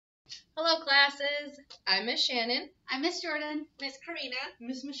Hello, classes. I'm Miss Shannon. I'm Miss Jordan. Miss Karina.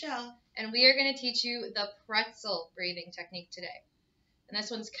 Miss Michelle. And we are going to teach you the pretzel breathing technique today. And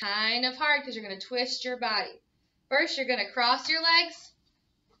this one's kind of hard because you're going to twist your body. First, you're going to cross your legs.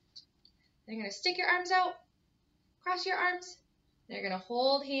 Then you're going to stick your arms out. Cross your arms. Then you're going to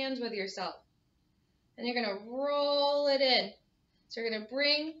hold hands with yourself. And you're going to roll it in. So you're going to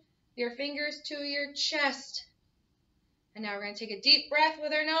bring your fingers to your chest. And now we're going to take a deep breath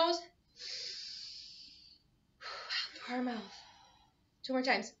with our nose. Out through our mouth. 2 more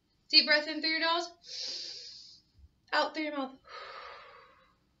times. Deep breath in through your nose. Out through your mouth.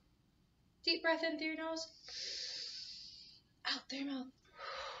 Deep breath in through your nose. Out through your mouth.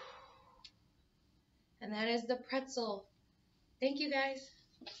 And that is the pretzel. Thank you, guys.